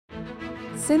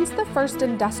Since the first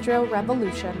industrial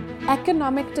revolution,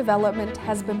 economic development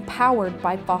has been powered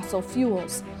by fossil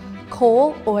fuels.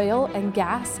 Coal, oil, and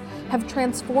gas have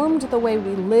transformed the way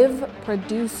we live,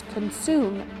 produce,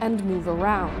 consume, and move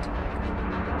around.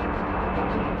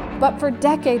 But for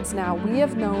decades now, we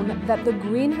have known that the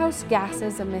greenhouse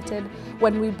gases emitted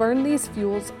when we burn these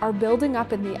fuels are building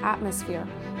up in the atmosphere,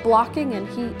 blocking in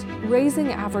heat,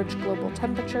 raising average global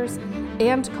temperatures,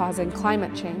 and causing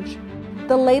climate change.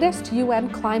 The latest UN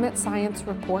climate science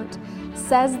report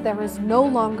says there is no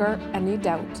longer any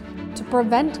doubt. To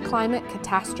prevent climate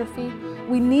catastrophe,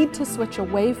 we need to switch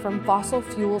away from fossil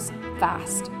fuels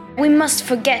fast. We must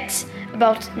forget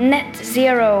about net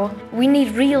zero. We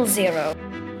need real zero.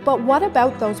 But what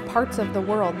about those parts of the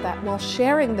world that, while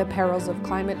sharing the perils of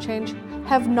climate change,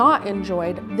 have not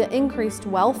enjoyed the increased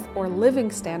wealth or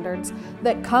living standards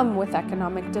that come with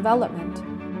economic development?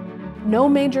 No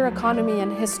major economy in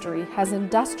history has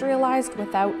industrialized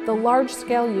without the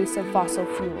large-scale use of fossil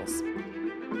fuels.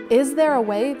 Is there a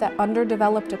way that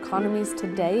underdeveloped economies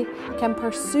today can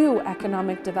pursue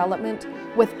economic development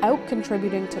without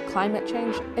contributing to climate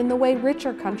change in the way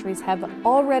richer countries have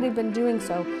already been doing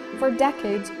so for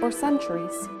decades or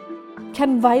centuries?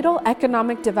 Can vital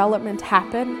economic development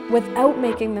happen without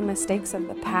making the mistakes of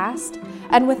the past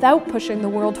and without pushing the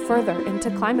world further into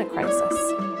climate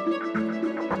crisis?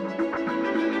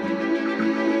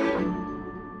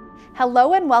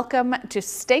 Hello and welcome to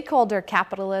Stakeholder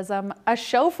Capitalism, a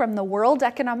show from the World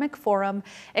Economic Forum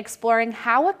exploring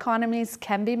how economies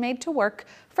can be made to work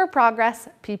for progress,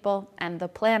 people, and the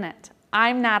planet.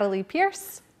 I'm Natalie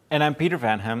Pierce. And I'm Peter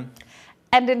Van Hem.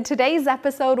 And in today's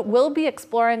episode, we'll be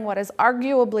exploring what is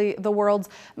arguably the world's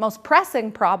most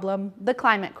pressing problem, the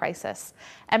climate crisis,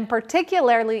 and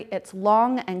particularly its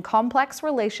long and complex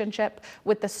relationship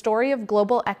with the story of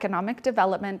global economic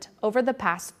development over the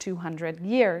past 200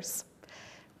 years.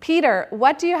 Peter,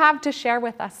 what do you have to share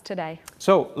with us today?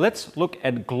 So let's look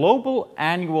at global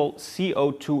annual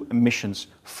CO2 emissions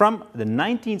from the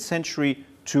 19th century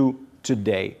to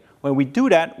today. When we do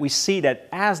that, we see that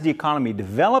as the economy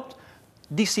developed,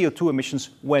 the CO2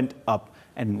 emissions went up.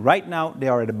 And right now they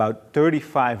are at about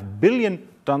 35 billion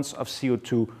tons of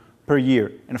CO2 per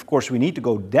year. And of course, we need to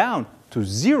go down to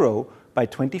zero by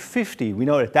 2050. We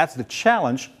know that that's the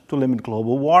challenge to limit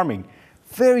global warming.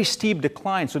 Very steep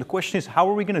decline. So the question is, how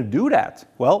are we going to do that?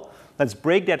 Well, let's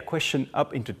break that question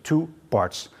up into two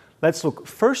parts. Let's look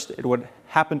first at what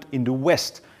happened in the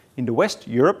West. In the West,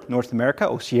 Europe, North America,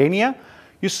 Oceania,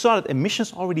 you saw that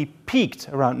emissions already peaked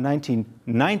around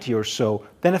 1990 or so,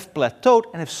 then have plateaued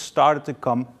and have started to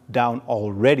come down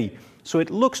already. So it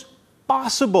looks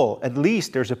possible, at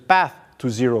least there's a path to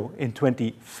zero in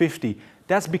 2050.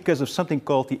 That's because of something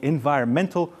called the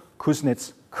environmental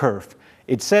Kuznets curve.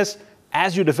 It says,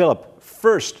 as you develop,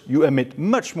 first you emit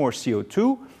much more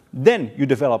CO2, then you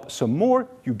develop some more,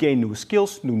 you gain new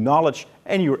skills, new knowledge,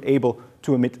 and you're able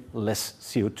to emit less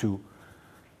CO2.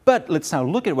 But let's now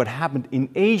look at what happened in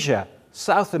Asia,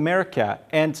 South America,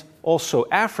 and also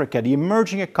Africa, the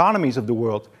emerging economies of the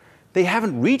world. They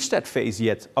haven't reached that phase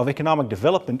yet of economic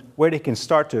development where they can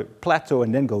start to plateau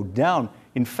and then go down.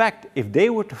 In fact, if they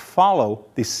were to follow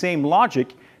the same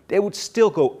logic, they would still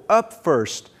go up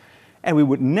first, and we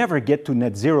would never get to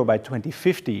net zero by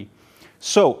 2050.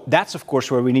 So that's of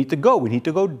course where we need to go. We need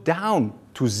to go down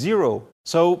to zero.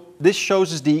 So this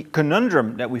shows us the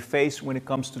conundrum that we face when it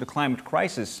comes to the climate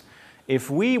crisis.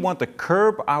 If we want to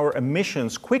curb our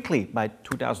emissions quickly by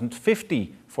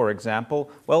 2050, for example,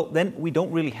 well, then we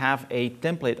don't really have a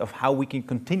template of how we can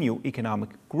continue economic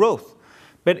growth.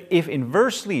 But if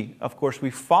inversely, of course,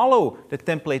 we follow the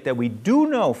template that we do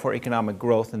know for economic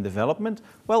growth and development,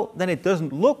 well, then it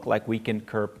doesn't look like we can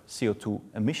curb CO2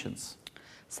 emissions.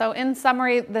 So in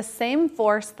summary, the same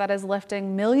force that is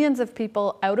lifting millions of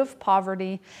people out of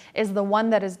poverty is the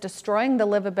one that is destroying the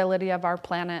livability of our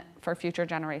planet for future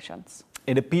generations.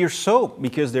 It appears so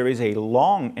because there is a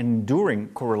long and enduring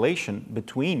correlation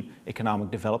between economic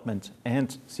development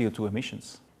and CO2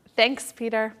 emissions. Thanks,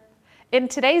 Peter. In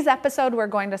today's episode, we're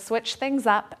going to switch things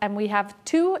up, and we have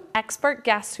two expert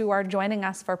guests who are joining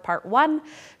us for part one,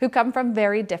 who come from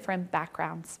very different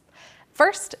backgrounds.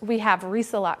 First, we have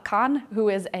Risalat Khan, who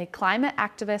is a climate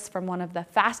activist from one of the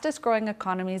fastest growing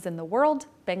economies in the world,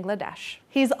 Bangladesh.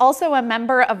 He's also a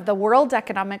member of the World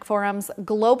Economic Forum's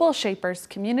Global Shapers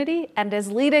community and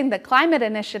is leading the climate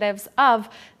initiatives of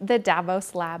the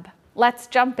Davos Lab. Let's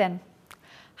jump in.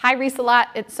 Hi, Risalat.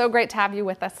 It's so great to have you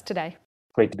with us today.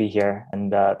 Great to be here,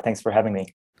 and thanks for having me.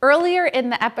 Earlier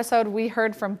in the episode, we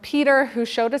heard from Peter, who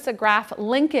showed us a graph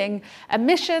linking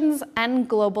emissions and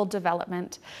global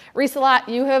development. Risala,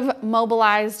 you have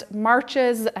mobilized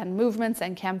marches and movements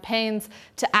and campaigns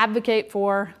to advocate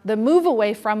for the move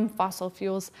away from fossil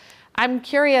fuels. I'm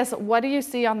curious, what do you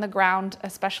see on the ground,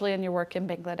 especially in your work in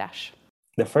Bangladesh?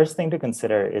 The first thing to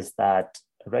consider is that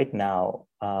right now,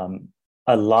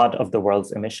 a lot of the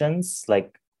world's emissions,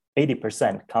 like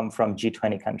 80%, come from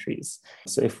G20 countries.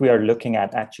 So if we are looking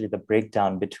at actually the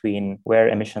breakdown between where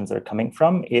emissions are coming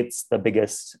from, it's the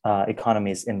biggest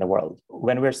economies in the world.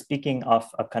 When we're speaking of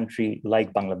a country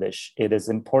like Bangladesh, it is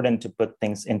important to put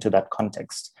things into that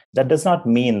context. That does not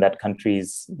mean that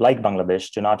countries like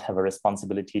Bangladesh do not have a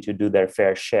responsibility to do their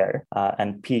fair share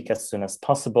and peak as soon as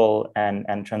possible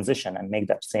and transition and make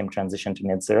that same transition to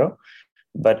net zero.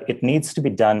 But it needs to be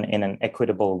done in an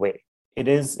equitable way. It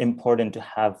is important to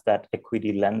have that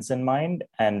equity lens in mind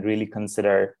and really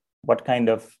consider what kind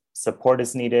of support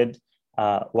is needed.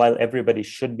 While everybody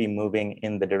should be moving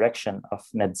in the direction of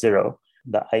net zero,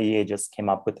 the IEA just came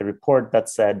up with a report that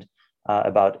said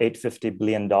about $850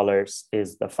 billion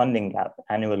is the funding gap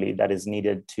annually that is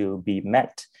needed to be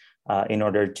met in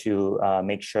order to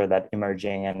make sure that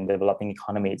emerging and developing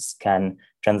economies can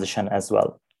transition as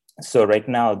well. So right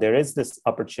now, there is this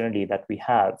opportunity that we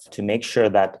have to make sure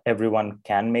that everyone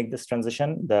can make this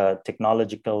transition. The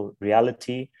technological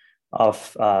reality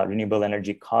of renewable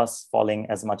energy costs falling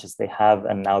as much as they have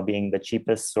and now being the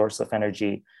cheapest source of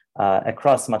energy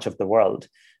across much of the world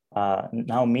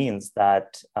now means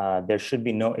that there should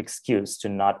be no excuse to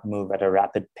not move at a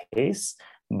rapid pace,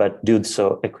 but do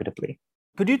so equitably.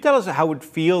 Could you tell us how it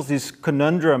feels, this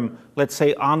conundrum, let's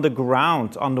say, on the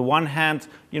ground? On the one hand,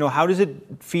 how does it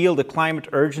feel, the climate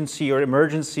urgency or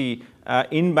emergency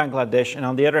in Bangladesh? And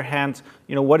on the other hand,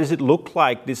 what does it look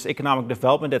like, this economic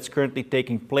development that's currently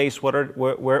taking place? Where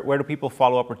do people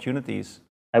follow opportunities?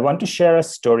 I want to share a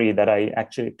story that I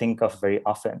actually think of very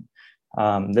often.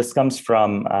 This comes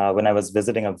from when I was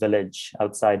visiting a village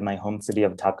outside my home city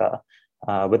of Dhaka.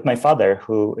 With my father,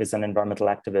 who is an environmental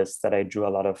activist that I drew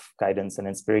a lot of guidance and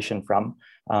inspiration from.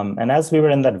 And as we were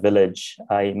in that village,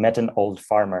 I met an old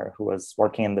farmer who was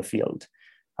working in the field.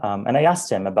 And I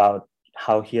asked him about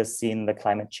how he has seen the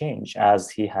climate change as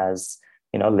he has,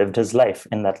 lived his life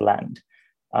in that land.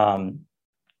 And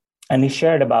he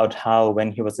shared about how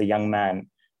when he was a young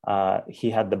man, he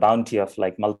had the bounty of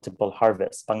like multiple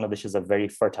harvests. Bangladesh is a very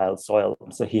fertile soil,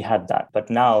 so he had that. But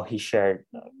now he shared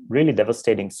really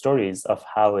devastating stories of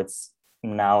how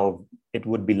it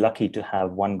would be lucky to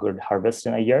have one good harvest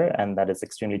in a year, and that is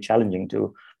extremely challenging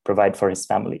to provide for his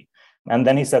family. And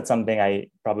then he said something I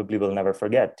probably will never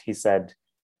forget. He said,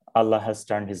 "Allah has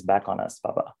turned his back on us,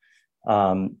 Baba."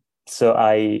 So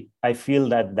I feel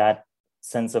that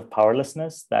sense of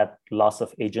powerlessness, that loss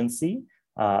of agency,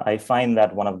 I find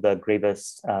that one of the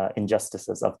gravest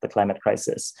injustices of the climate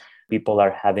crisis. People are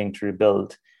having to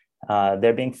rebuild.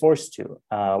 They're being forced to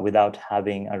without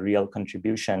having a real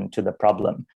contribution to the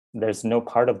problem. There's no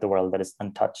part of the world that is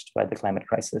untouched by the climate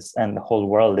crisis, and the whole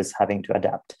world is having to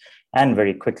adapt, and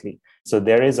very quickly. So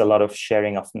there is a lot of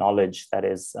sharing of knowledge that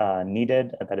is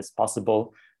needed, that is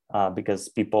possible, because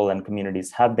people and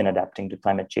communities have been adapting to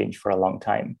climate change for a long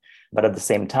time. But at the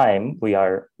same time, we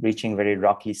are reaching very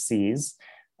rocky seas,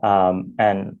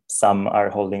 and some are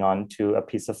holding on to a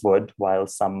piece of wood while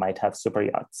some might have super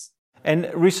yachts. And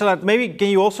Risala, maybe can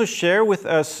you also share with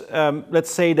us,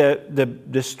 let's say,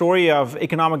 the story of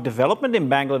economic development in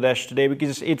Bangladesh today,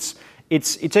 because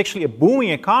it's actually a booming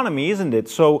economy, isn't it?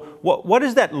 So what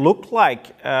does that look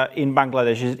like in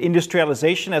Bangladesh? Is it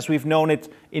industrialization as we've known it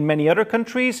in many other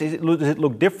countries? Does it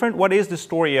look different? What is the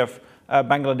story of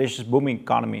Bangladesh's booming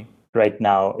economy? Right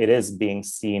now, it is being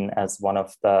seen as one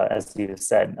of the, as you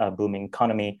said, a booming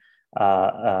economy,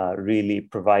 really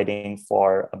providing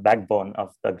for a backbone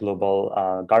of the global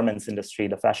garments industry,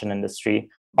 the fashion industry,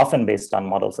 often based on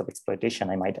models of exploitation,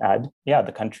 I might add. Yeah,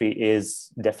 the country is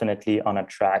definitely on a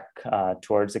track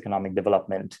towards economic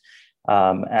development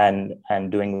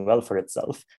and doing well for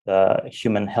itself. The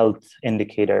human health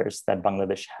indicators that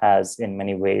Bangladesh has in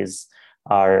many ways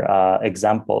are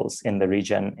examples in the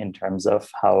region in terms of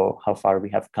how far we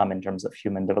have come in terms of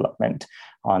human development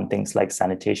on things like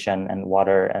sanitation and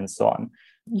water and so on.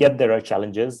 Yet there are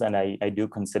challenges, and I do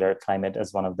consider climate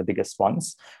as one of the biggest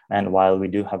ones. And while we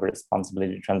do have a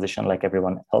responsibility to transition like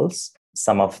everyone else,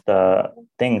 some of the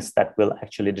things that will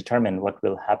actually determine what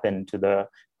will happen to the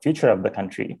future of the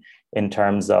country in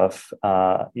terms of,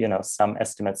 some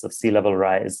estimates of sea level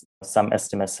rise. Some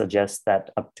estimates suggest that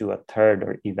up to a third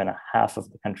or even a half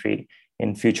of the country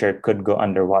in future could go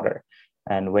underwater.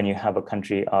 And when you have a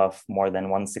country of more than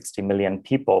 160 million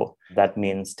people, that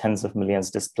means tens of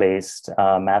millions displaced,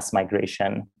 mass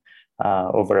migration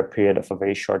over a period of a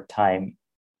very short time.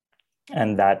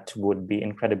 And that would be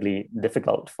incredibly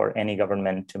difficult for any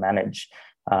government to manage.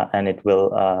 And it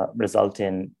will result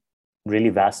in really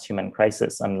vast human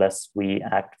crisis unless we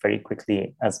act very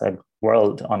quickly as a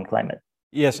world on climate.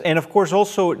 Yes, and of course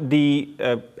also the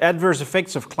adverse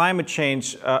effects of climate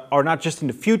change are not just in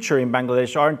the future in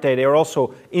Bangladesh, aren't they? They are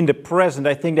also in the present.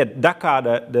 I think that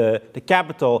Dhaka, the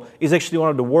capital, is actually one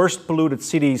of the worst polluted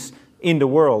cities in the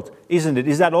world, isn't it?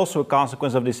 Is that also a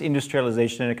consequence of this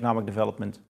industrialization and economic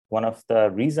development? One of the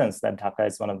reasons that Dhaka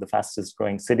is one of the fastest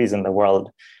growing cities in the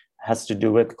world has to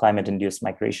do with climate-induced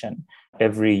migration.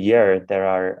 Every year, there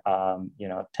are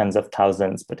tens of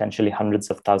thousands, potentially hundreds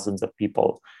of thousands of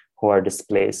people who are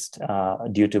displaced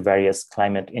due to various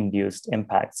climate-induced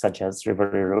impacts, such as river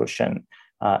erosion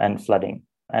and flooding.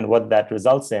 And what that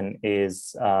results in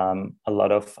is a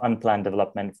lot of unplanned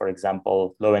development, for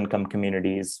example, low-income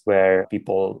communities where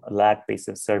people lack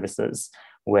basic services,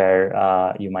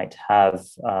 where you might have,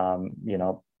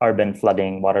 urban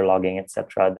flooding, waterlogging,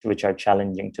 etc., which are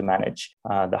challenging to manage.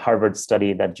 The Harvard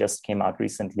study that just came out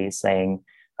recently saying,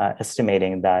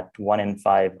 estimating that 1 in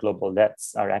 5 global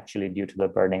deaths are actually due to the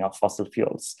burning of fossil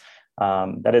fuels.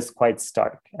 That is quite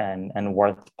stark and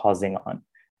worth pausing on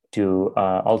to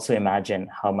also imagine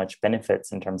how much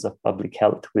benefits in terms of public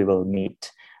health we will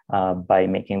meet by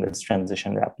making this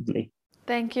transition rapidly.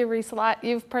 Thank you, Risalat.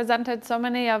 You've presented so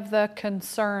many of the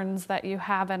concerns that you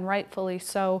have, and rightfully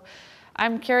so.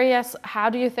 I'm curious, how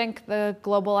do you think the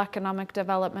global economic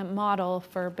development model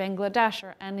for Bangladesh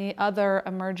or any other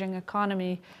emerging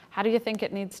economy, how do you think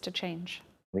it needs to change?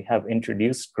 We have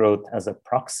introduced growth as a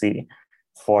proxy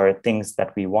for things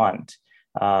that we want,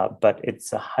 but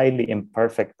it's a highly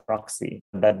imperfect proxy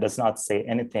that does not say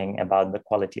anything about the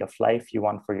quality of life you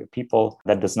want for your people,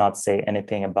 that does not say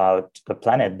anything about the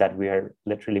planet that we are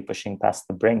literally pushing past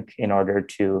the brink in order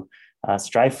to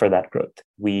strive for that growth.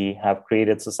 We have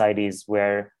created societies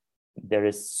where there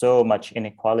is so much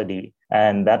inequality,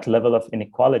 and that level of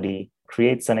inequality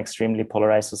creates an extremely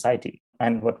polarized society.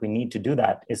 And what we need to do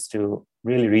that is to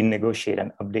really renegotiate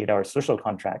and update our social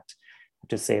contract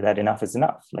to say that enough is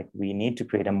enough. Like, we need to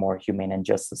create a more humane and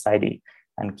just society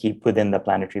and keep within the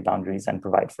planetary boundaries and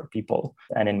provide for people.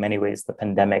 And in many ways, the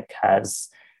pandemic has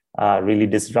really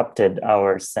disrupted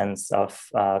our sense of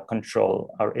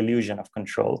control, our illusion of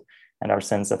control, and our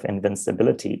sense of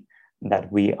invincibility,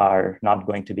 that we are not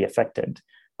going to be affected.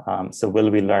 So will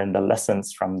we learn the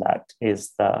lessons from that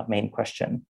is the main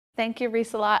question. Thank you,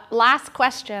 Risalat. Last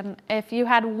question. If you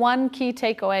had one key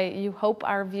takeaway you hope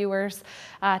our viewers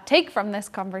take from this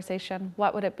conversation,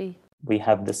 what would it be? We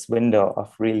have this window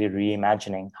of really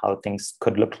reimagining how things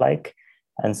could look like,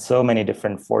 and so many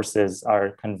different forces are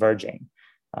converging,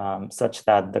 such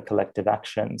that the collective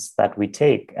actions that we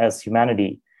take as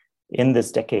humanity in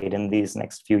this decade, in these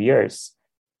next few years,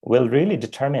 will really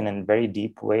determine in very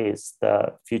deep ways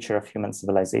the future of human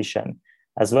civilization,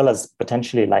 as well as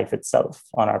potentially life itself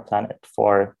on our planet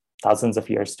for thousands of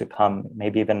years to come,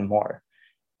 maybe even more.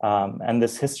 And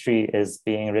this history is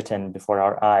being written before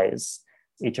our eyes.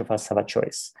 Each of us have a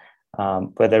choice,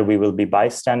 whether we will be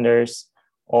bystanders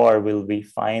or will we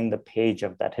find the page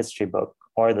of that history book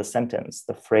or the sentence,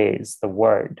 the phrase, the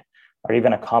word, or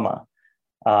even a comma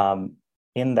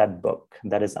in that book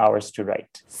that is ours to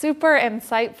write. Super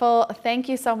insightful. Thank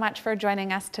you so much for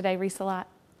joining us today, Risalat.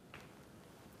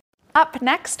 Up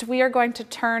next, we are going to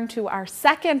turn to our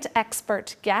second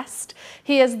expert guest.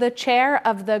 He is the chair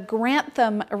of the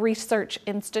Grantham Research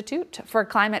Institute for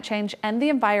Climate Change and the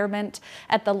Environment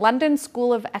at the London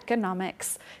School of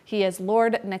Economics. He is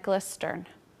Lord Nicholas Stern.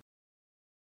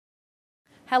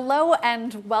 Hello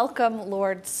and welcome,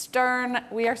 Lord Stern.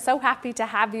 We are so happy to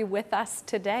have you with us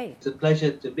today. It's a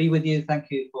pleasure to be with you. Thank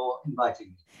you for inviting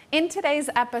me. In today's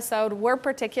episode, we're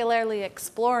particularly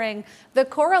exploring the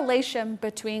correlation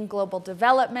between global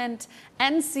development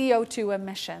and CO2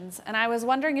 emissions. And I was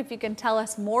wondering if you can tell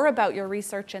us more about your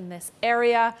research in this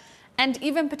area and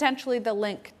even potentially the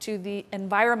link to the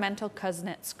environmental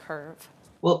Kuznets curve.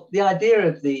 Well, the idea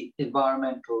of the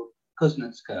environmental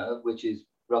Kuznets curve, which is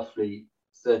roughly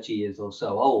 30 years or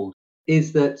so old,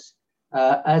 is that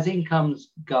as incomes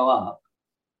go up,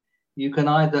 you can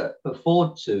either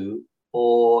afford to,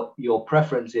 or your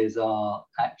preferences are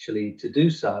actually to do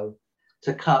so,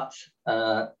 to cut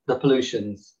the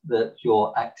pollutions that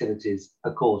your activities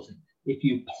are causing. If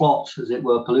you plot, as it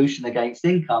were, pollution against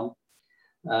income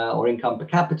or income per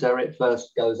capita, it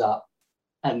first goes up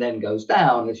and then goes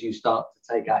down as you start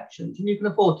to take actions. And you can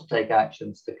afford to take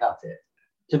actions to cut it.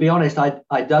 To be honest,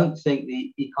 I don't think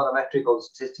the econometric or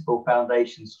statistical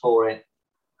foundations for it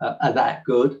are that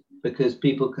good, because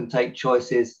people can take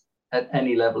choices at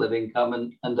any level of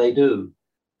income, and they do.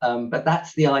 But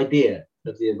that's the idea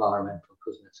of the environmental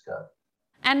Kuznets-Curve.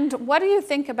 And what do you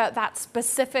think about that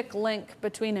specific link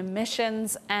between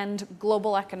emissions and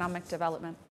global economic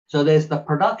development? So there's the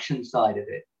production side of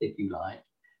it, if you like,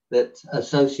 that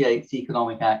associates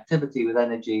economic activity with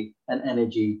energy and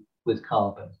energy with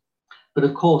carbon. But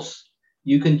of course,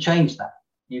 you can change that.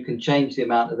 You can change the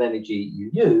amount of energy you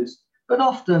use, but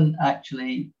often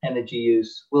actually energy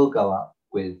use will go up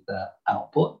with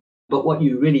output. But what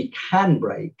you really can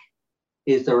break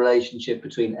is the relationship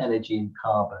between energy and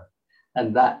carbon.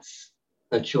 And that's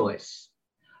a choice.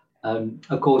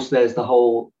 Of course, there's the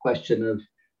whole question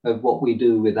of what we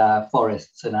do with our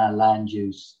forests and our land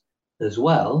use as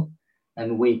well.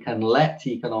 And we can let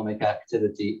economic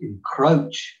activity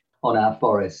encroach on our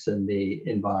forests and the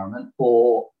environment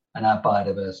and our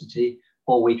biodiversity,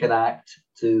 or we can act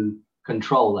to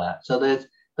control that. So there's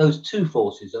those two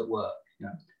forces at work,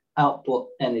 output,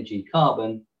 energy,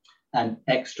 carbon, and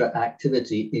extra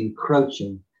activity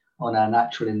encroaching on our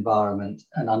natural environment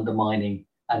and undermining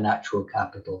our natural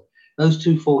capital. Those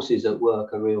two forces at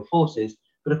work are real forces,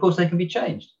 but of course they can be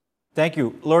changed. Thank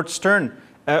you. Lord Stern,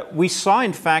 we saw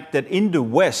in fact that in the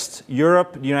West,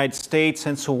 Europe, the United States,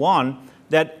 and so on,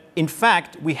 that in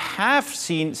fact we have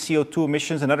seen CO2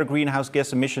 emissions and other greenhouse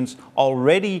gas emissions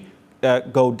already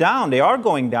go down. They are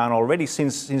going down already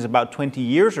since about 20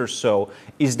 years or so.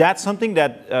 Is that something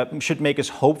that should make us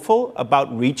hopeful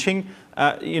about reaching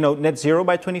net zero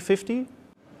by 2050?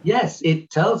 Yes, it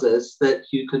tells us that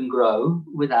you can grow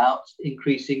without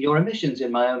increasing your emissions.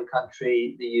 In my own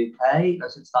country, the UK,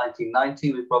 since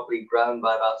 1990, we've probably grown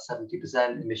by about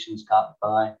 70%, emissions cut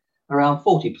by around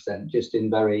 40%, just in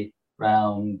very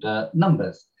round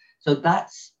numbers. So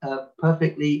that's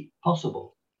perfectly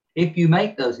possible. If you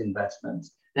make those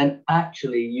investments, then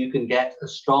actually you can get a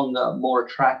stronger, more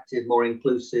attractive, more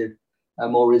inclusive,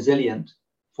 more resilient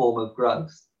form of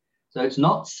growth. So it's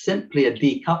not simply a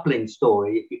decoupling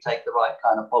story if you take the right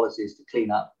kind of policies to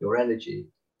clean up your energy.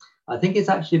 I think it's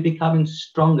actually becoming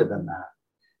stronger than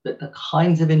that the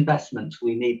kinds of investments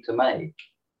we need to make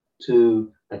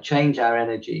to change our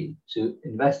energy, to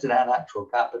invest in our natural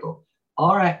capital,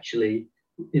 are actually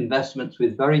investments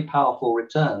with very powerful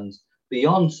returns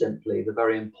beyond simply the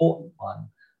very important one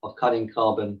of cutting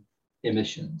carbon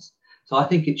emissions. So I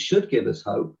think it should give us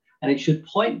hope, and it should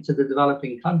point to the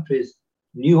developing countries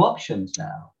new options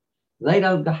now. They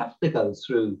don't have to go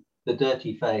through the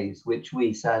dirty phase, which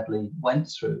we sadly went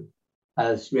through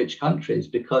as rich countries,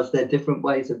 because they're different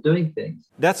ways of doing things.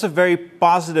 That's a very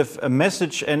positive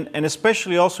message, and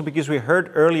especially also because we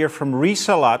heard earlier from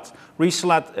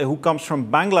Risalat, who comes from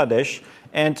Bangladesh,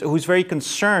 and who's very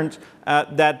concerned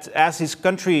that as his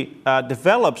country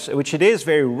develops, which it is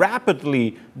very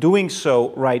rapidly doing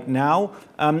so right now,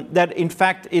 that in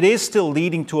fact it is still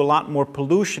leading to a lot more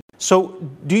pollution. So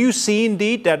do you see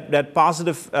indeed that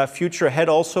positive future ahead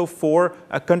also for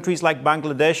countries like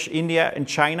Bangladesh, India, and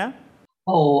China?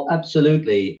 Oh,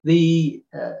 absolutely. The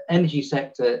energy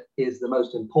sector is the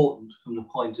most important from the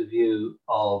point of view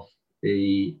of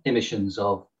the emissions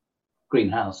of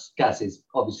greenhouse gases.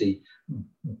 Obviously,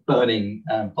 burning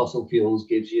fossil fuels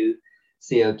gives you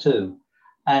CO2.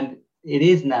 And it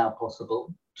is now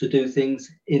possible to do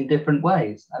things in different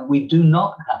ways. And we do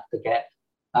not have to get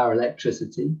our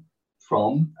electricity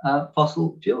from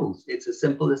fossil fuels. It's as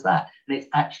simple as that. And it's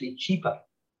actually cheaper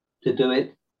to do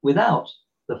it without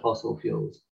the fossil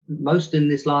fuels. Most in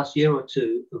this last year or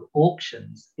two of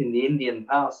auctions in the Indian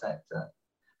power sector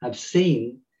have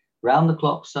seen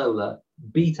round-the-clock solar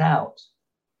beat out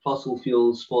fossil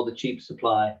fuels for the cheap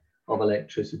supply of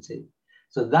electricity.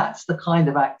 So that's the kind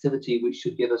of activity which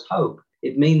should give us hope.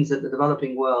 It means that the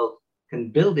developing world can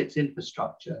build its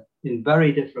infrastructure in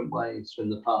very different ways from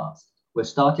the past. We're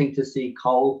starting to see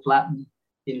coal flatten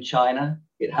in China.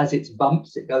 It has its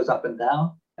bumps, it goes up and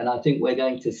down. And I think we're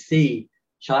going to see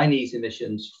Chinese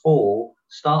emissions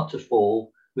start to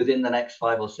fall within the next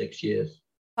 5 or 6 years.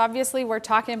 Obviously, we're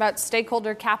talking about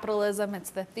stakeholder capitalism.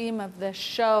 It's the theme of this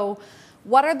show.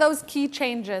 What are those key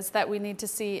changes that we need to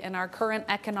see in our current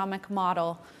economic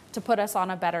model to put us on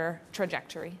a better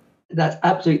trajectory? That's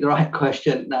absolutely the right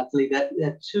question, Natalie. There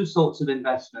are two sorts of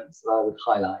investments that I would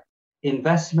highlight.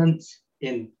 Investments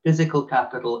in physical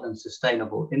capital and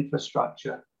sustainable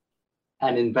infrastructure,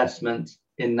 and investment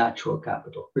in natural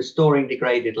capital, restoring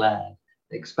degraded land,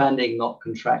 expanding, not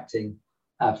contracting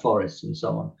our forests, and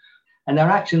so on. And they're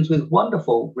actions with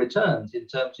wonderful returns in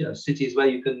terms, cities where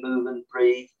you can move and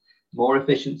breathe, more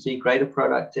efficiency, greater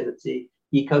productivity,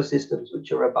 ecosystems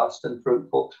which are robust and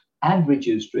fruitful and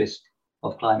reduced risk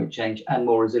of climate change and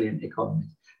more resilient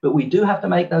economies. But we do have to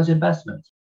make those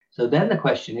investments. So then the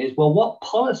question is, well, what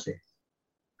policies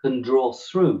can draw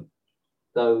through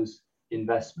those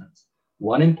investments?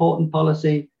 One important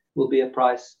policy will be a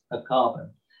price of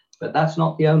carbon, but that's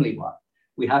not the only one.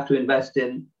 We have to invest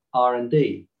in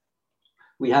R&D.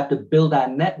 We have to build our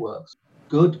networks.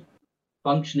 Good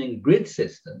functioning grid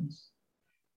systems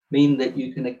mean that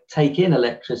you can take in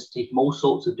electricity from all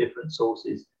sorts of different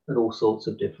sources at all sorts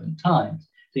of different times.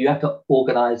 So you have to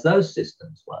organize those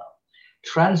systems well.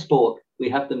 Transport, we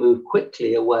have to move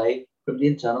quickly away from the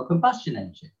internal combustion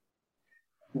engine.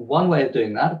 One way of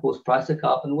doing that, of course, price of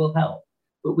carbon will help,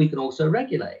 but we can also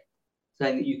regulate,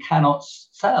 saying that you cannot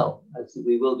sell, as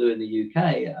we will do in the UK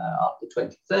after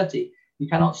 2030, you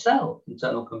cannot sell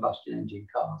internal combustion engine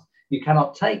cars. You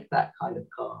cannot take that kind of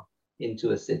car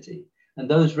into a city. And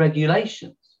those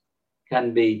regulations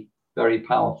can be very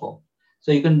powerful.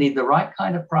 So you're going to need the right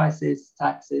kind of prices,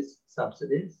 taxes,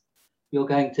 subsidies. You're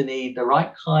going to need the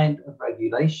right kind of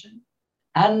regulation.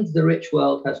 And the rich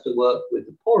world has to work with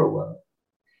the poorer world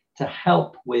to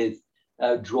help with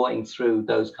drawing through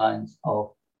those kinds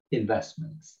of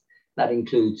investments. That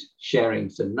includes sharing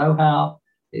some know-how.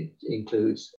 It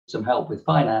includes some help with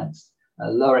finance,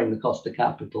 lowering the cost of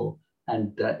capital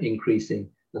and increasing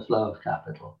the flow of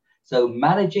capital. So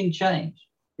managing change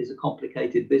is a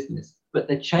complicated business, but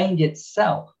the change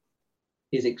itself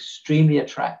is extremely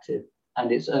attractive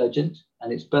and it's urgent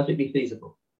and it's perfectly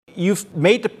feasible. You've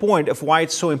made the point of why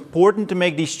it's so important to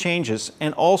make these changes,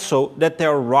 and also that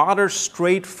they're rather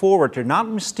straightforward. They're not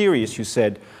mysterious, you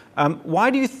said. Why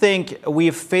do you think we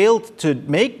have failed to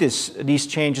make these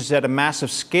changes at a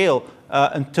massive scale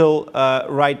until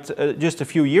just a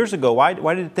few years ago? Why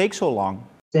did it take so long?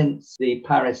 Since the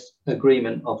Paris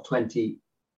Agreement of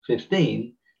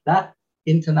 2015, that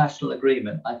international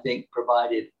agreement, I think,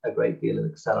 provided a great deal of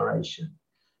acceleration.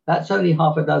 That's only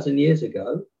half a dozen years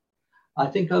ago. I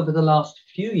think over the last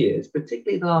few years,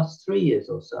 particularly the last 3 years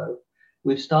or so,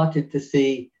 we've started to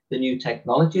see the new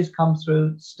technologies come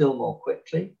through still more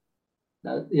quickly.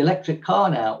 Now, the electric car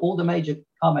now, all the major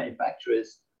car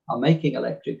manufacturers are making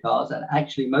electric cars, and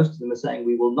actually most of them are saying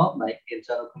we will not make the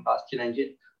internal combustion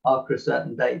engine after a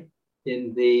certain date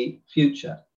in the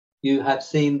future. You have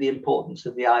seen the importance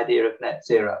of the idea of net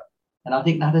zero, and I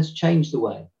think that has changed the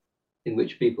way in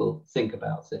which people think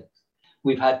about things.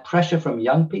 We've had pressure from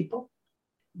young people.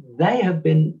 They have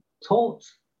been taught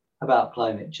about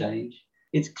climate change.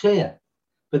 It's clear.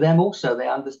 For them also, they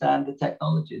understand the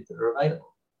technologies that are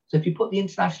available. So if you put the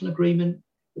international agreement,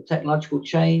 the technological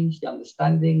change, the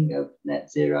understanding of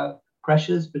net zero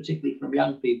pressures, particularly from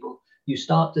young people, you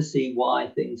start to see why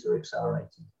things are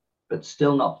accelerating, but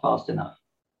still not fast enough.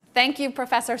 Thank you,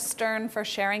 Professor Stern, for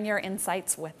sharing your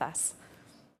insights with us.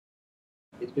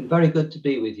 It's been very good to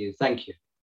be with you. Thank you.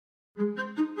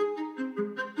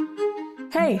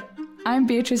 Hey, I'm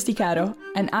Beatrice Di Caro,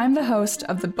 and I'm the host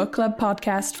of the Book Club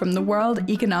podcast from the World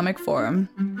Economic Forum.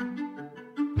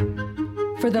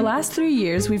 For the last 3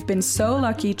 years, we've been so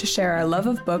lucky to share our love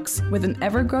of books with an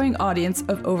ever-growing audience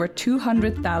of over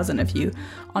 200,000 of you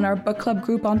on our book club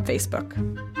group on Facebook.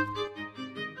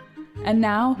 And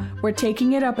now, we're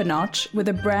taking it up a notch with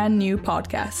a brand new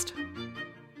podcast.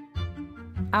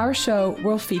 Our show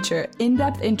will feature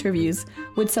in-depth interviews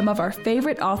with some of our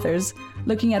favorite authors,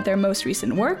 looking at their most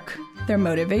recent work, their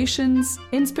motivations,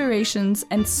 inspirations,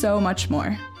 and so much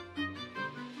more.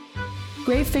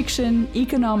 Great fiction,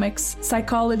 economics,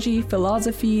 psychology,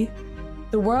 philosophy.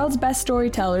 The world's best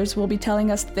storytellers will be telling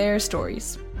us their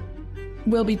stories.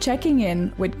 We'll be checking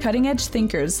in with cutting-edge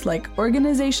thinkers like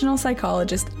organizational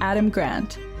psychologist Adam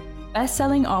Grant,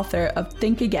 best-selling author of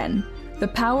Think Again, The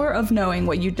Power of Knowing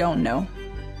What You Don't Know.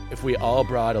 If we all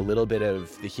brought a little bit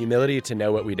of the humility to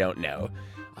know what we don't know,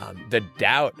 the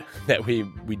doubt that we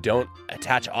don't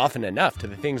attach often enough to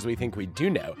the things we think we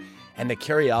do know, and the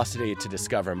curiosity to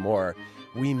discover more,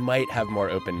 we might have more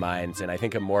open minds, and I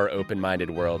think a more open-minded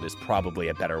world is probably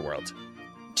a better world.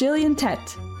 Gillian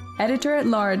Tett,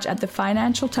 editor-at-large at the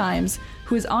Financial Times,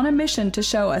 who is on a mission to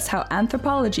show us how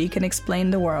anthropology can explain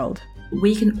the world.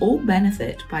 We can all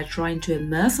benefit by trying to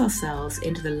immerse ourselves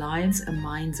into the lives and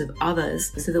minds of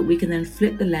others so that we can then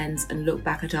flip the lens and look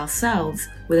back at ourselves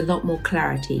with a lot more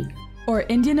clarity. Or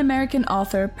Indian-American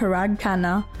author Parag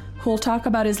Khanna, who will talk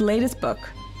about his latest book,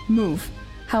 Move,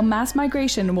 How Mass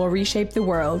Migration Will Reshape the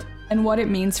World and what it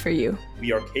means for you.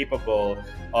 We are capable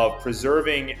of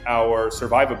preserving our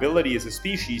survivability as a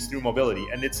species through mobility,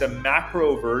 and it's a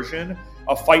macro version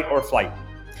of fight or flight.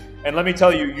 And let me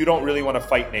tell you, you don't really want to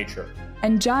fight nature.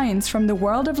 and giants from the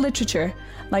world of literature,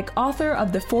 like author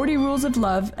of The 40 Rules of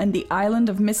Love and The Island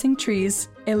of Missing Trees,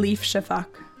 Elif Shafak.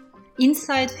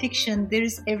 Inside fiction, there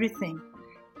is everything.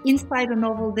 Inside a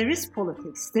novel, there is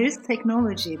politics, there is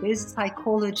technology, there is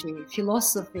psychology,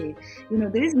 philosophy,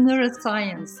 there is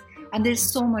neuroscience, and there's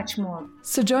so much more.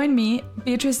 So join me,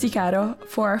 Beatrice Di Caro,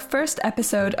 for our first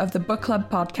episode of the Book Club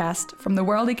podcast from the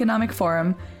World Economic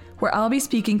Forum, where I'll be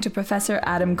speaking to Professor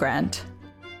Adam Grant.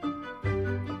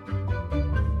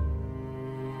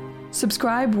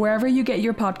 Subscribe wherever you get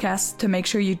your podcasts to make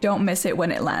sure you don't miss it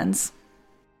when it lands.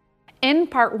 In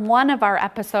part 1 of our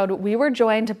episode, we were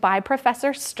joined by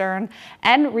Professor Stern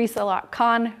and Risalat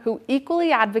Khan, who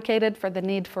equally advocated for the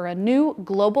need for a new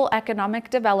global economic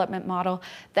development model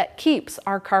that keeps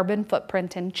our carbon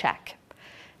footprint in check.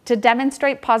 To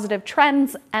demonstrate positive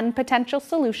trends and potential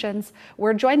solutions,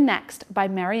 we're joined next by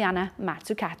Mariana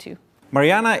Mazzucato.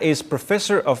 Mariana is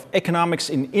Professor of Economics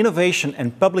in Innovation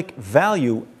and Public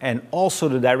Value and also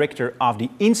the Director of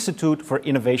the Institute for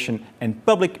Innovation and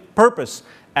Public Purpose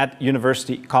at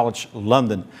University College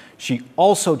London. She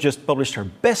also just published her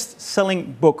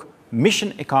best-selling book,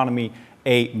 Mission Economy,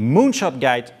 a moonshot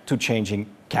guide to changing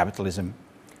capitalism.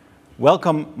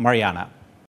 Welcome, Mariana.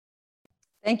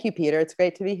 Thank you, Peter. It's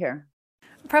great to be here.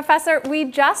 Professor, we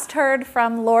just heard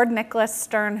from Lord Nicholas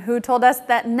Stern, who told us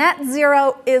that net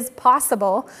zero is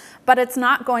possible, but it's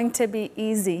not going to be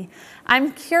easy.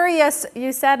 I'm curious,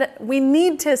 you said we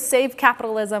need to save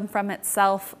capitalism from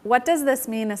itself. What does this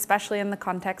mean, especially in the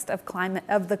context of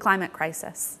the climate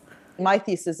crisis? My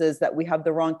thesis is that we have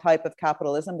the wrong type of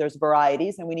capitalism. There's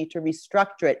varieties, and we need to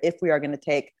restructure it if we are going to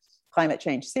take climate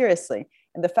change seriously.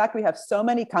 And the fact we have so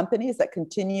many companies that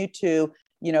continue to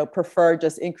prefer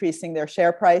just increasing their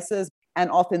share prices, and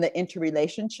often the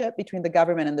interrelationship between the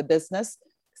government and the business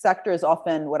sector is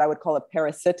often what I would call a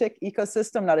parasitic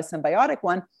ecosystem, not a symbiotic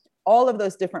one. All of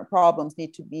those different problems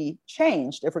need to be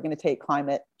changed if we're going to take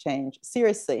climate change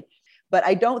seriously. But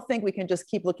I don't think we can just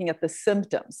keep looking at the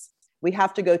symptoms. We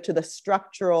have to go to the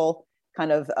structural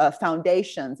kind of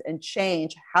foundations and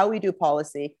change how we do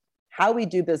policy, how we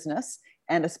do business,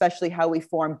 and especially how we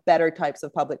form better types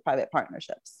of public-private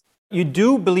partnerships. You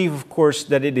do believe, of course,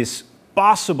 that it is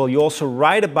possible. You also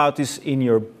write about this in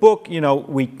your book.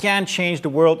 We can change the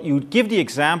world. You give the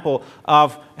example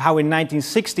of how in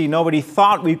 1960 nobody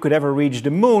thought we could ever reach the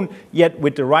moon, yet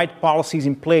with the right policies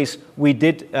in place, we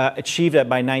did achieve that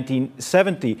by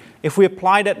 1970. If we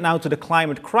apply that now to the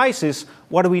climate crisis,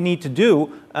 what do we need to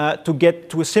do to get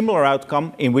to a similar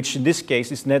outcome, in which in this case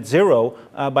is net zero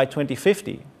by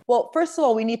 2050? Well, first of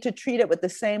all, we need to treat it with the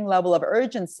same level of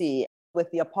urgency. With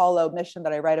the Apollo mission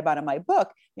that I write about in my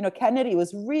book, Kennedy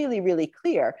was really, really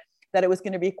clear that it was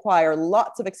going to require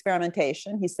lots of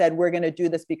experimentation. He said, we're going to do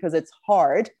this because it's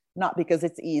hard, not because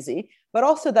it's easy, but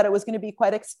also that it was going to be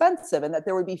quite expensive and that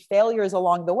there would be failures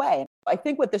along the way. I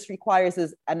think what this requires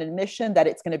is an admission that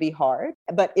it's going to be hard.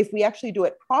 But if we actually do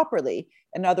it properly,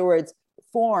 in other words,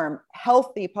 form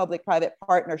healthy public-private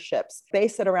partnerships,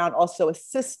 base it around also a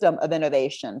system of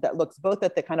innovation that looks both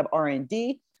at the kind of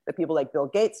R&D that people like Bill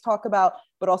Gates talk about,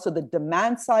 but also the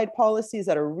demand side policies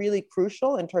that are really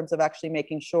crucial in terms of actually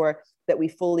making sure that we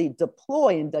fully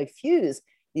deploy and diffuse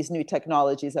these new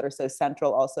technologies that are so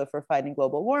central also for fighting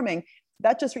global warming.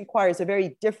 That just requires a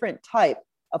very different type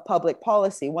of public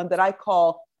policy, one that I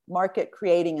call market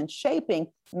creating and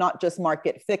shaping, not just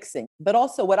market fixing. But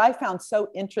also what I found so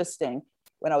interesting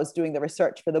when I was doing the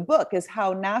research for the book is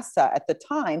how NASA at the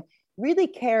time really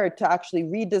cared to actually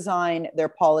redesign their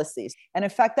policies. And in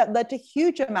fact, that led to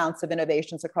huge amounts of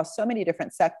innovations across so many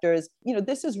different sectors.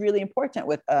 This is really important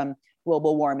with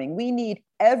global warming. We need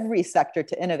every sector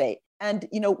to innovate. And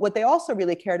what they also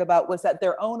really cared about was that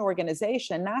their own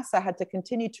organization, NASA, had to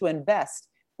continue to invest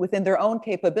within their own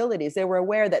capabilities. They were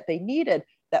aware that they needed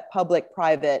that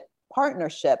public-private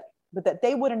partnership, but that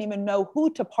they wouldn't even know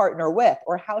who to partner with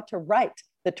or how to write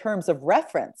the terms of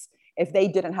reference if they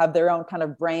didn't have their own kind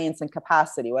of brains and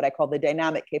capacity, what I call the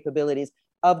dynamic capabilities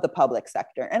of the public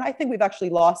sector. And I think we've actually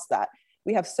lost that.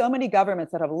 We have so many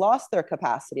governments that have lost their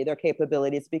capacity, their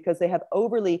capabilities, because they have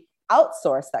overly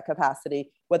outsourced that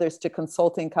capacity, whether it's to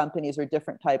consulting companies or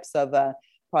different types of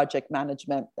project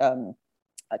management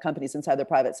companies inside the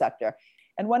private sector.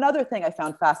 And one other thing I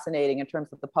found fascinating in terms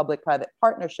of the public-private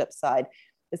partnership side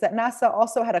is that NASA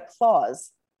also had a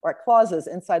clause or clauses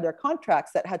inside their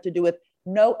contracts that had to do with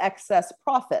no excess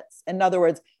profits. In other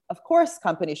words, of course,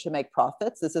 companies should make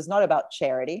profits. This is not about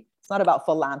charity. It's not about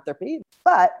philanthropy,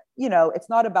 but, it's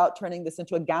not about turning this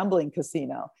into a gambling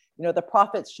casino. The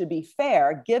profits should be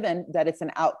fair, given that it's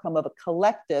an outcome of a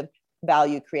collective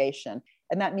value creation.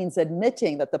 And that means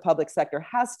admitting that the public sector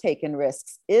has taken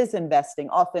risks, is investing,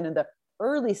 often in the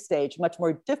early stage, much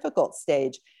more difficult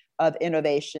stage of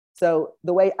innovation. So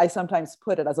the way I sometimes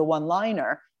put it as a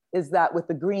one-liner is that with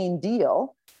the Green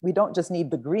Deal, we don't just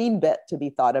need the green bit to be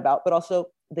thought about, but also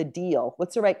the deal.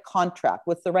 What's the right contract?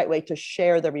 What's the right way to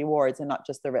share the rewards and not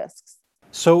just the risks?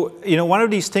 So, one of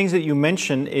these things that you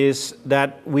mentioned is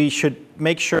that we should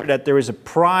make sure that there is a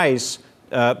prize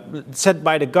set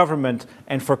by the government,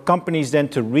 and for companies then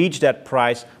to reach that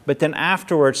price, but then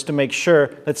afterwards to make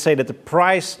sure, let's say, that the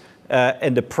price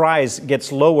and the price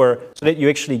gets lower so that you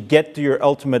actually get to your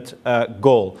ultimate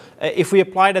goal. If we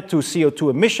apply that to CO2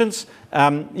 emissions,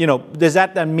 does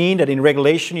that then mean that in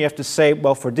regulation you have to say,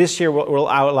 well, for this year we'll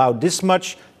allow this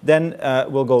much, then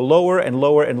we'll go lower and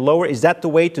lower and lower? Is that the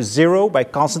way to zero, by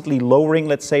constantly lowering,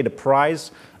 let's say, the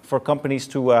price for companies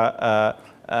to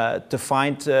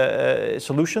find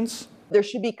solutions? There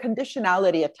should be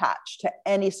conditionality attached to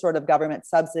any sort of government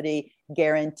subsidy,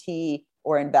 guarantee,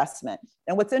 or investment.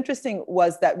 And what's interesting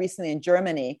was that recently in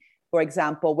Germany, for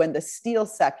example, when the steel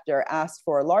sector asked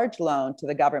for a large loan to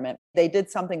the government, they did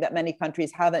something that many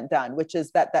countries haven't done, which is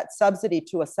that subsidy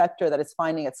to a sector that is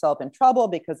finding itself in trouble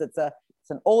because it's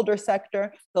an older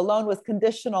sector. The loan was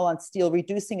conditional on steel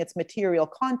reducing its material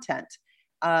content.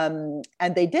 And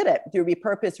they did it through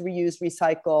repurpose, reuse,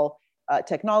 recycle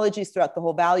technologies throughout the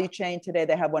whole value chain. Today,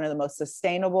 they have one of the most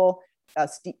sustainable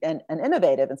and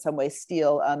innovative, in some ways,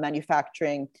 steel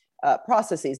manufacturing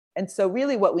processes. And so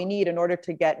really what we need in order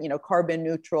to get carbon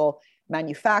neutral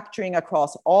manufacturing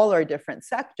across all our different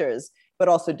sectors, but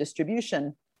also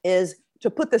distribution, is to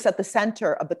put this at the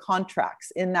center of the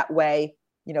contracts in that way,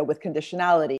 with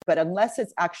conditionality. But unless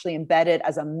it's actually embedded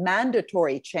as a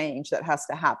mandatory change that has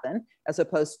to happen, as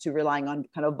opposed to relying on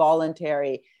kind of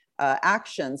voluntary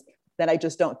actions, then I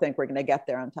just don't think we're going to get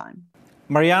there on time.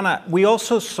 Mariana, we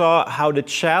also saw how the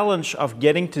challenge of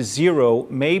getting to zero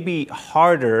may be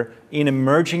harder in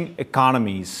emerging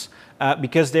economies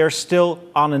because they're still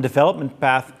on a development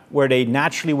path where they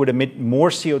naturally would emit more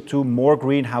CO2, more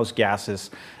greenhouse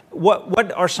gases.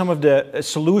 What are some of the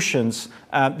solutions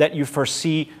that you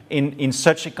foresee in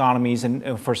such economies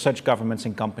and for such governments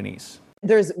and companies?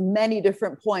 There's many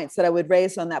different points that I would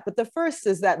raise on that. But the first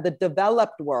is that the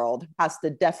developed world has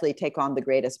to definitely take on the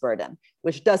greatest burden,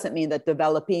 which doesn't mean that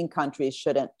developing countries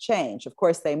shouldn't change. Of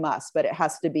course they must, but it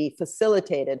has to be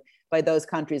facilitated by those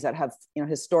countries that have,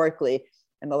 historically,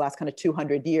 in the last kind of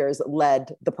 200 years,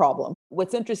 led the problem.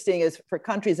 What's interesting is for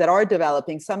countries that are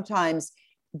developing, sometimes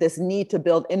this need to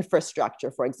build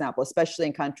infrastructure, for example, especially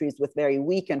in countries with very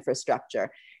weak infrastructure,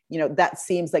 that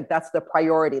seems like that's the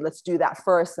priority. Let's do that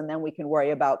first, and then we can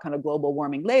worry about kind of global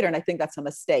warming later. And I think that's a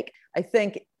mistake. I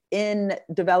think in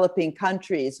developing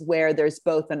countries where there's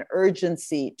both an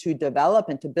urgency to develop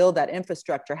and to build that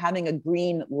infrastructure, having a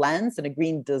green lens and a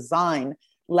green design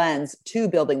lens to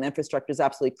building the infrastructure is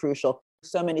absolutely crucial.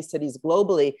 So many cities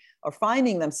globally are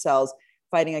finding themselves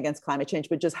fighting against climate change,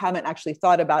 but just haven't actually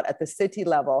thought about at the city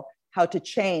level how to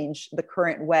change the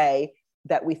current way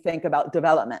that we think about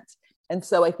development. And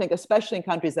so I think especially in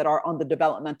countries that are on the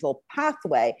developmental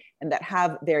pathway and that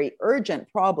have very urgent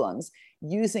problems,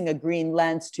 using a green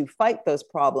lens to fight those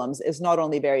problems is not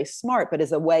only very smart, but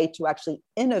is a way to actually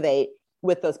innovate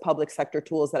with those public sector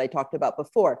tools that I talked about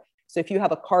before. So if you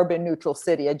have a carbon neutral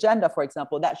city agenda, for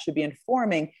example, that should be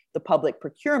informing the public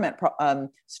procurement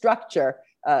structure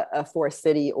for a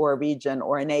city or a region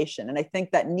or a nation. And I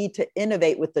think that need to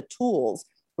innovate with the tools,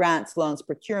 grants, loans,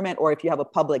 procurement, or if you have a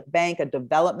public bank, a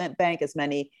development bank, as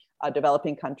many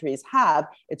developing countries have,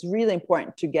 it's really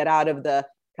important to get out of the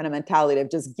kind of mentality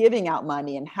of just giving out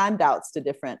money and handouts to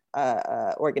different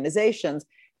organizations,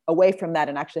 away from that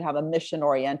and actually have a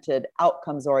mission-oriented,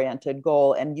 outcomes-oriented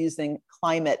goal and using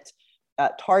climate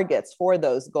targets for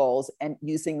those goals and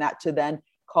using that to then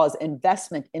cause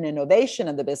investment in innovation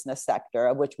in the business sector,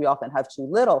 of which we often have too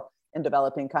little in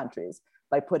developing countries.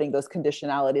 By putting those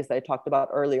conditionalities that I talked about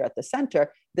earlier at the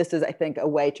center, this is, I think, a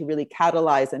way to really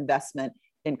catalyze investment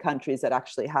in countries that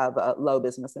actually have a low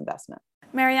business investment.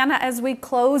 Mariana, as we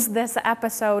close this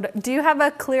episode, do you have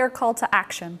a clear call to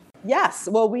action? Yes.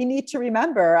 Well, we need to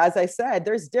remember, as I said,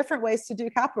 there's different ways to do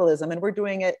capitalism and we're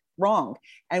doing it wrong.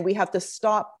 And we have to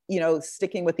stop,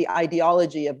 sticking with the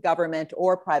ideology of government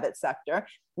or private sector.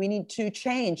 We need to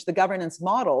change the governance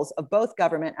models of both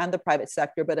government and the private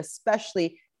sector, but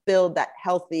especially build that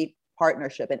healthy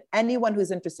partnership. And anyone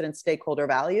who's interested in stakeholder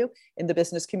value in the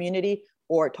business community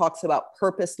or talks about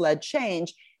purpose-led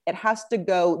change, it has to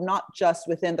go not just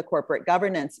within the corporate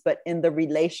governance, but in the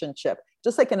relationship.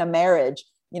 Just like in a marriage,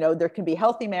 there can be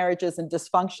healthy marriages and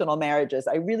dysfunctional marriages.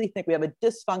 I really think we have a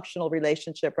dysfunctional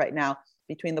relationship right now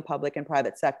between the public and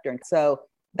private sector. And so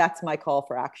that's my call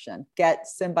for action. Get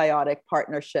symbiotic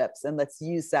partnerships, and let's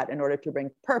use that in order to bring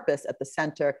purpose at the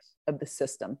center of the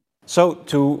system. So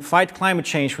to fight climate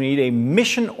change, we need a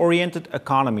mission-oriented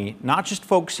economy, not just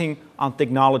focusing on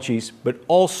technologies, but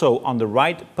also on the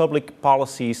right public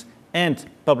policies and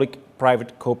public-private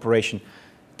cooperation.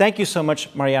 Thank you so much,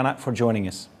 Mariana, for joining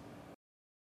us.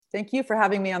 Thank you for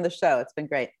having me on the show. It's been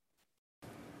great.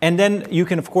 And then you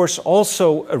can, of course, also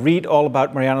read all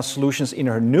about Mariana's solutions in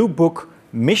her new book,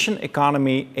 Mission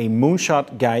Economy, a Moonshot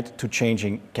Guide to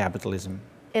Changing Capitalism.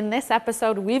 In this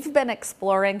episode, we've been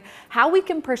exploring how we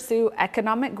can pursue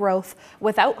economic growth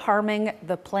without harming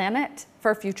the planet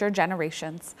for future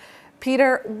generations.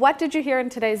 Peter, what did you hear in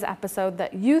today's episode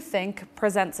that you think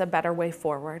presents a better way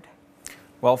forward?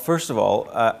 Well, first of all,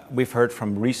 we've heard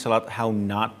from Risalat how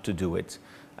not to do it.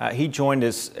 He joined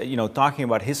us, talking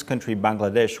about his country,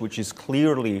 Bangladesh, which is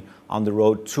clearly on the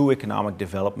road to economic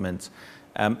development.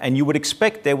 And you would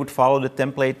expect they would follow the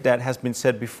template that has been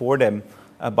set before them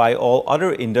by all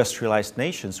other industrialized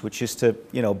nations, which is to,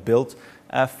 build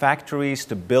factories,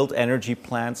 to build energy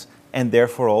plants, and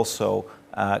therefore also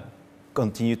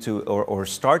continue to or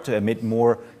start to emit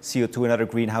more CO2 and other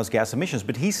greenhouse gas emissions.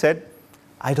 But he said,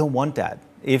 I don't want that.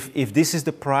 If this is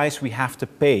the price we have to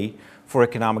pay for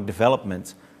economic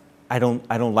development, I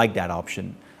don't like that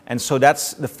option. And so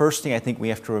that's the first thing I think we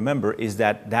have to remember, is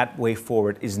that way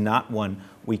forward is not one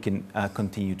we can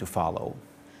continue to follow.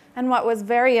 And what was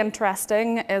very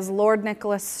interesting is Lord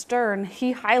Nicholas Stern,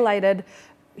 he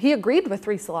agreed with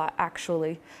Risalat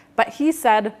actually, but he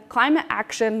said climate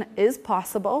action is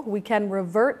possible. We can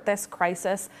revert this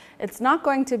crisis. It's not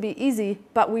going to be easy,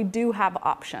 but we do have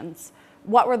options.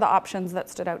 What were the options that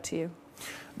stood out to you?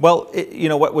 Well,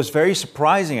 what was very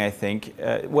surprising, I think,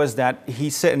 was that he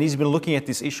said, and he's been looking at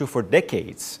this issue for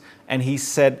decades, and he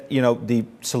said, the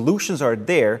solutions are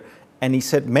there, and he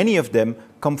said many of them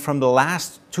come from the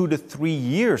last 2 to 3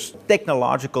 years,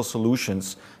 technological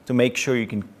solutions to make sure you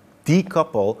can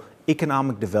decouple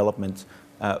economic development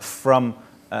from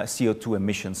CO2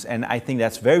 emissions. And I think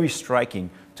that's very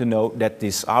striking to know that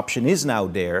this option is now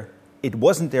there. It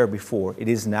wasn't there before, it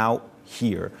is now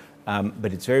here,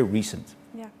 but it's very recent.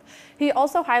 Yeah. He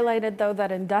also highlighted, though,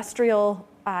 that industrialized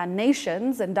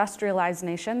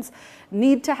nations,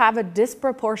 need to have a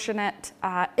disproportionate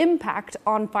impact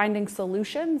on finding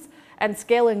solutions and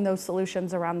scaling those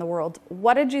solutions around the world.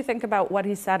 What did you think about what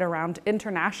he said around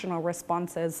international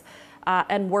responses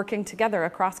and working together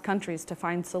across countries to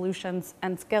find solutions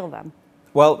and scale them?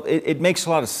 Well, it makes a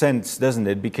lot of sense, doesn't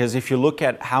it? Because if you look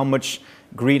at how much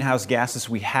greenhouse gases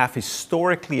we have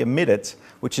historically emitted,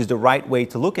 which is the right way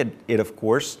to look at it, of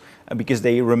course, because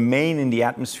they remain in the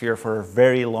atmosphere for a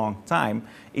very long time,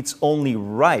 it's only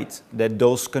right that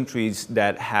those countries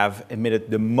that have emitted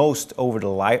the most over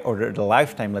the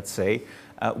lifetime, let's say,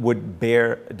 would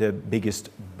bear the biggest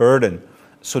burden.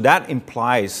 So that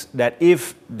implies that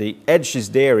if the edge is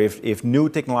there, if new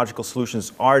technological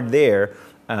solutions are there,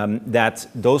 that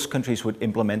those countries would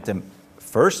implement them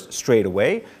first, straight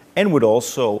away, and would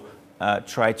also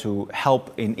try to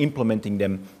help in implementing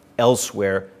them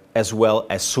elsewhere as well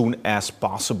as soon as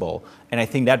possible. And I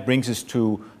think that brings us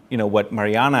to what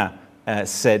Mariana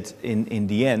said in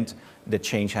the end, that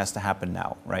change has to happen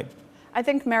now, right? I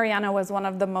think Mariana was one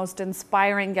of the most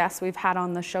inspiring guests we've had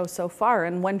on the show so far.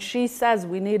 And when she says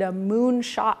we need a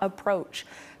moonshot approach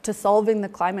to solving the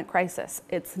climate crisis,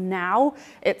 it's now,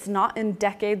 it's not in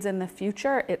decades in the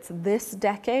future, it's this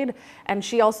decade. And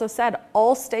she also said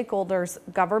all stakeholders,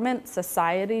 government,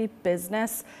 society,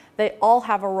 business, they all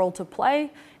have a role to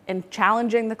play in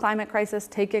challenging the climate crisis,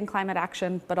 taking climate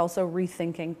action, but also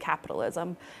rethinking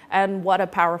capitalism. And what a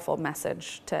powerful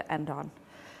message to end on.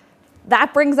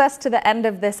 That brings us to the end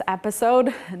of this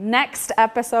episode. Next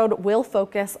episode, we'll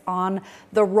focus on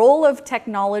the role of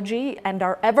technology and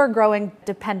our ever-growing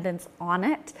dependence on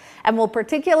it. And we'll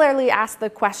particularly ask the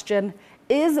question,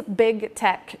 is big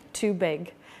tech too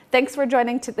big? Thanks for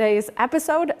joining today's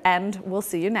episode, and we'll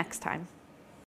see you next time.